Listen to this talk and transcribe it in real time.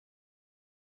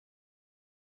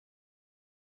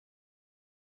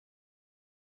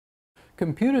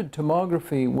computed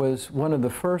tomography was one of the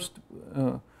first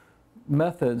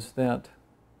methods that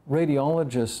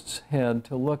radiologists had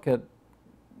to look at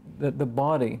the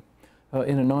body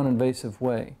in a non-invasive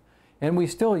way. And we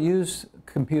still use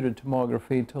computed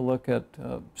tomography to look at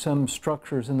some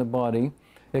structures in the body.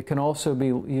 It can also be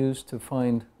used to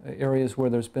find areas where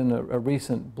there's been a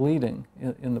recent bleeding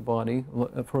in the body.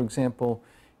 For example,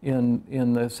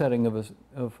 in the setting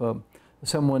of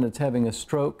someone that's having a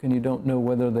stroke and you don't know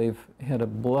whether they've had a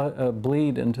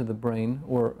bleed into the brain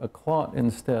or a clot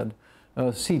instead.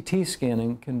 CT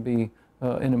scanning can be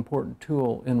an important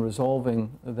tool in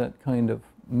resolving that kind of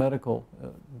medical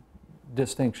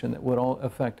distinction that would all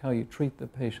affect how you treat the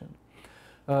patient.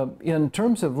 In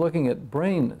terms of looking at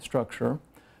brain structure,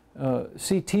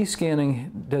 CT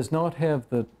scanning does not have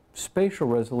the spatial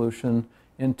resolution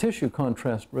and tissue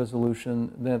contrast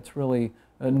resolution that's really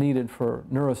needed for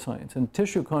neuroscience. And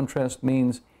tissue contrast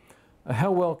means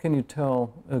how well can you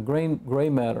tell gray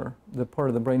matter, the part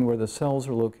of the brain where the cells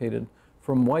are located,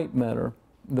 from white matter,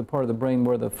 the part of the brain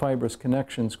where the fibrous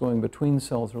connections going between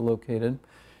cells are located,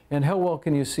 and how well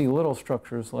can you see little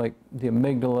structures like the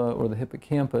amygdala or the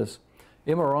hippocampus.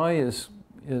 MRI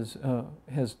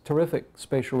has terrific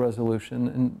spatial resolution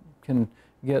and can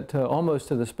get almost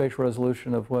to the spatial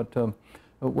resolution of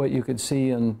what you could see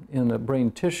in a brain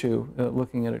tissue,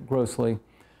 looking at it grossly,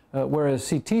 whereas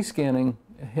CT scanning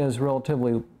has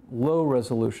relatively low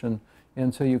resolution,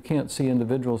 and so you can't see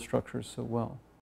individual structures so well.